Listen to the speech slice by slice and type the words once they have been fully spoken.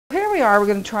we are. We're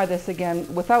going to try this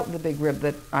again without the big rib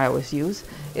that I always use.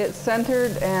 It's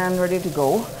centered and ready to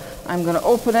go. I'm going to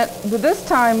open it, but this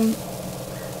time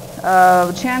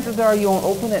chances are you won't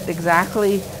open it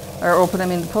exactly, or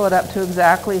pull it up to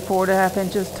exactly 4.5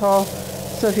 inches tall.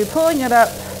 So if you're pulling it up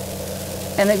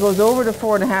and it goes over to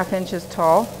 4.5 inches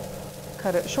tall,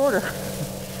 cut it shorter.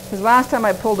 Because last time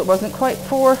I pulled it wasn't quite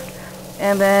 4,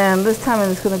 and then this time I'm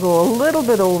just going to go a little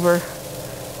bit over.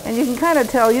 And you can kind of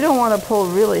tell you don't want to pull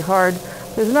really hard.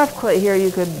 There's enough clay here you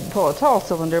could pull a tall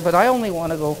cylinder, but I only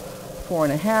want to go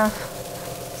 4.5.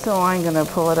 So I'm going to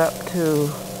pull it up to,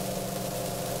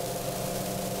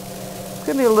 it's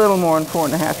going to be a little more than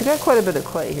 4.5. You got quite a bit of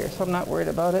clay here, so I'm not worried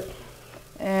about it.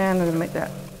 And I'm going to make that.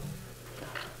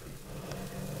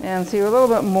 And see, we're a little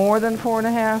bit more than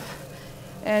 4.5.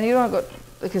 And you don't go,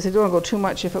 because you don't want to go too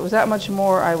much. If it was that much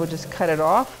more, I would just cut it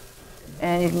off.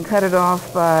 And you can cut it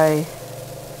off by,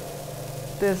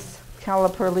 this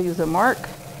caliper leaves a mark.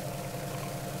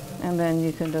 And then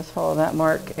you can just follow that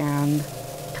mark and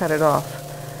cut it off.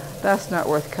 That's not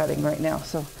worth cutting right now.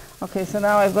 So, okay, so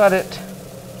now I've got it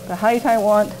the height I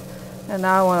want, and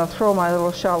now I want to throw my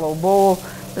little shallow bowl.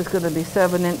 It's going to be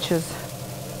 7 inches.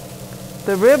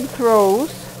 The rib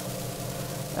throws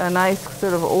a nice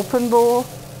sort of open bowl,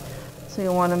 so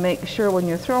you want to make sure when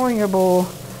you're throwing your bowl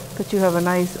that you have a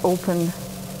nice open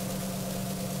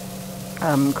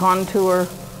contour,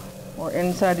 or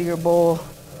inside of your bowl.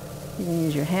 You can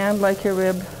use your hand like your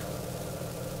rib.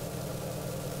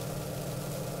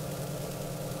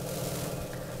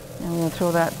 And I'm going to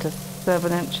throw that to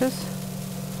 7 inches.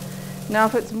 Now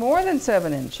if it's more than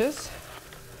 7 inches,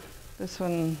 this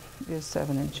one is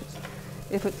 7 inches.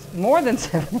 If it's more than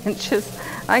 7 inches,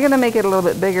 I'm going to make it a little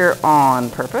bit bigger on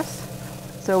purpose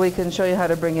so we can show you how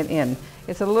to bring it in.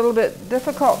 It's a little bit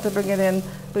difficult to bring it in,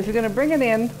 but if you're going to bring it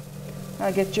in,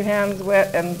 get your hands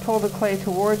wet and pull the clay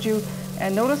towards you.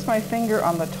 And notice my finger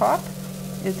on the top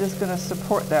is just going to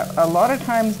support that. A lot of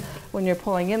times when you're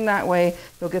pulling in that way,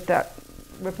 you'll get that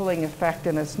rippling effect,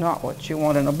 and it's not what you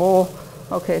want in a bowl.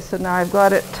 Okay, so now I've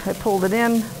got it. I pulled it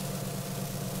in.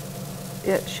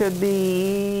 It should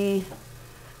be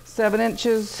 7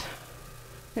 inches.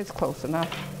 It's close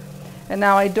enough. And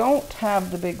now I don't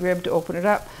have the big rib to open it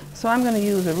up, so I'm going to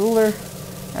use a ruler,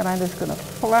 and I'm just going to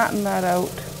flatten that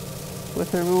out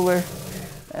with a ruler.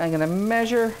 And I'm going to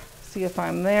measure, see if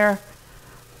I'm there.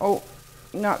 Oh,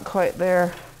 not quite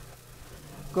there.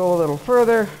 Go a little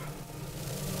further.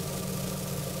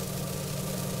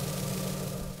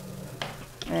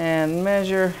 And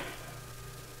measure.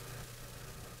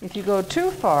 If you go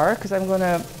too far, because I'm going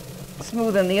to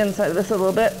smoothen the inside of this a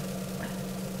little bit.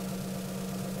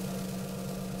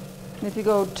 If you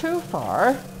go too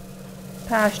far,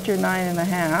 past your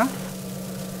 9.5,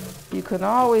 you can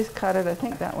always cut it. I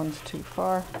think that one's too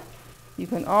far. You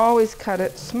can always cut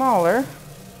it smaller.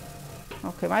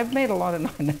 Okay, I've made a lot of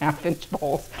 9.5 inch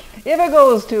bowls. If it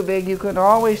goes too big, you can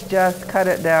always just cut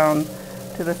it down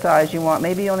to the size you want.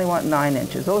 Maybe you only want 9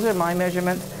 inches. Those are my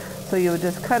measurements. So you would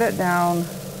just cut it down,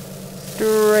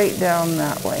 straight down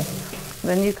that way.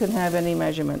 Then you can have any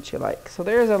measurements you like. So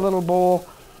there's a little bowl,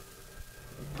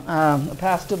 a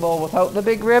pasta bowl without the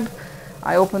big rib.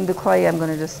 I opened the clay. I'm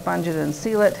going to just sponge it and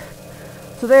seal it.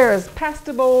 So there's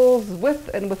pasta bowls with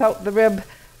and without the rib,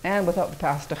 and without the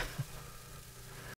pasta.